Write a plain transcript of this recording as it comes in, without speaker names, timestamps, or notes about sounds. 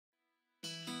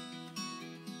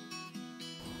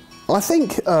I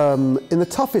think in the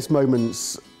toughest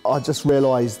moments, I just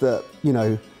realised that, you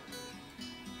know,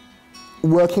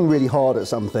 working really hard at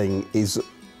something is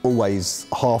always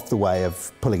half the way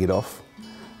of pulling it off.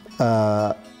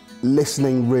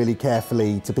 Listening really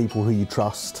carefully to people who you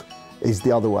trust is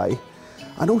the other way.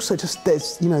 And also just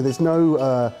there's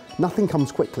no, nothing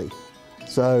comes quickly.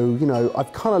 So, you know,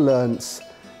 I've kind of learnt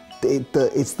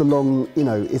that it's the long, you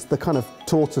know, it's the kind of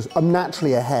tortoise. I'm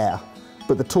naturally a hare,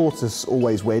 but the tortoise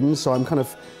always wins. So I'm kind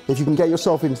of, if you can get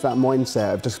yourself into that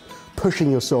mindset of just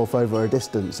pushing yourself over a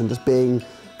distance and just being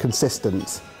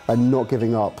consistent and not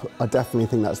giving up, I definitely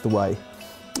think that's the way.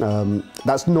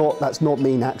 That's not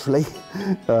me naturally,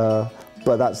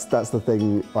 but that's the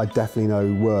thing I definitely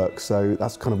know works. So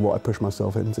that's kind of what I push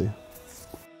myself into.